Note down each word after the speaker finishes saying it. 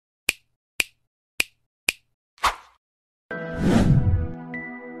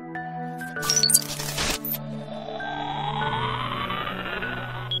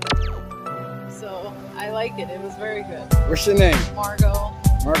So I like it. It was very good. What's your name? Margot.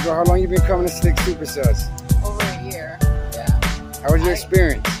 Margot, how long you been coming to Slick Super Suds? Over a year. Yeah. How was your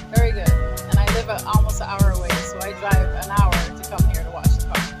experience? Very good. And I live almost an hour away, so I drive an hour to come here to watch the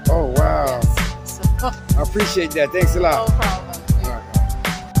car. Oh, wow. Yes. So, I appreciate that. Thanks a no lot. problem.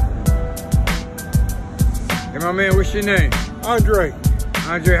 Hey, my man, what's your name? Andre.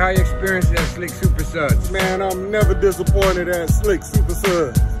 Andre, how you experienced at Slick Super Suds? Man, I'm never disappointed at Slick Super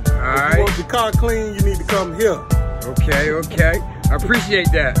Suds. If Alright. you want your car clean, you need to come here. Okay, okay. I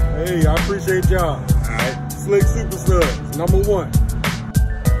appreciate that. Hey, I appreciate y'all. Alright. Slick Super Suds, #1.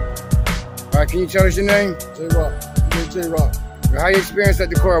 Alright, can you tell us your name? J-Rock. J-Rock. How you experienced at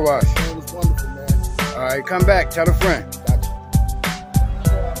the car wash? Man, it's wonderful, man. Alright, come back. Tell a friend. Gotcha.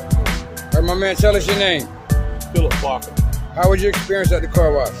 Alright, my man, tell us your name. Philip Barker. How was your experience at the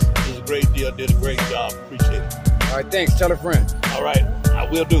car wash? It was a great deal. Did a great job. Appreciate it. Alright, thanks. Tell a friend. All right. I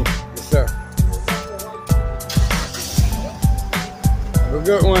will do. Yes, sir. Have a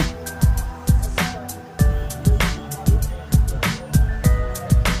good one.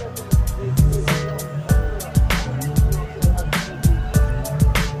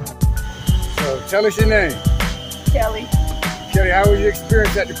 So, tell us your name. Kelly. Kelly, how was your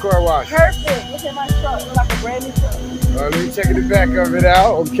experience at the car wash? Perfect. Look at my truck. It's like a brand new truck. Let me check the back of it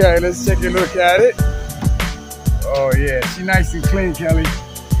out. Okay, let's take a look at it. Oh yeah, she's nice and clean, Kelly.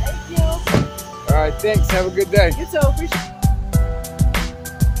 Thank you. All right, thanks. Have a good day. You too. Appreciate it.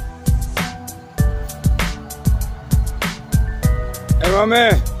 Hey, my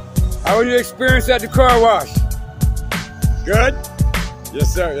man, how was your experience at the car wash? Good?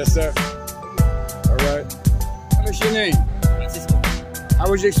 Yes, sir. Yes, sir. All right. Tell us your name. Francisco. How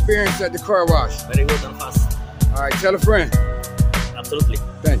was your experience at the car wash? Very good and fast. All right, tell a friend. Absolutely.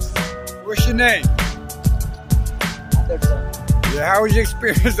 Thanks. What's your name? Yeah, how was your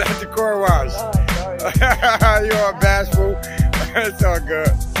experience at the car wash? You are bashful. It's all good.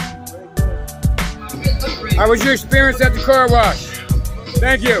 How was your experience at the car wash?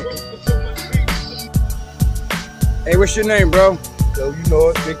 Thank you. Hey, what's your name, bro? So you know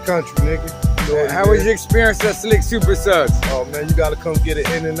it, big country, nigga. You know How was your experience at Slick Super Suds? Oh man, you gotta come get it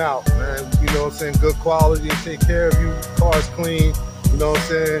in and out, man. You know what I'm saying? Good quality, take care of you, car's clean, you know what I'm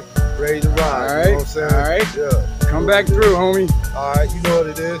saying? Ready to ride, All right, you know what I'm saying? all right. Yeah. Come back through, homie. All right, you know what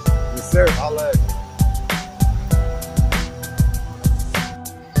it is. Yes, sir. I'll let you.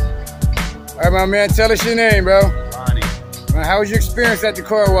 All right, my man, tell us your name, bro. Ronnie. Man, how was your experience at the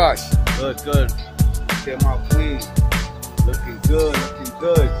car wash? Good, good. Came out clean. Looking good, looking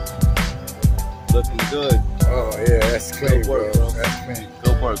good. Looking good. Oh, yeah, that's clean, Good work, bro. bro. That's clean.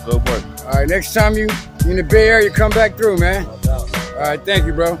 Good work, good work. All right, next time you in the Bay Area, come back through, man. No doubt. All right, thank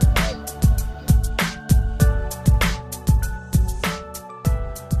you, bro.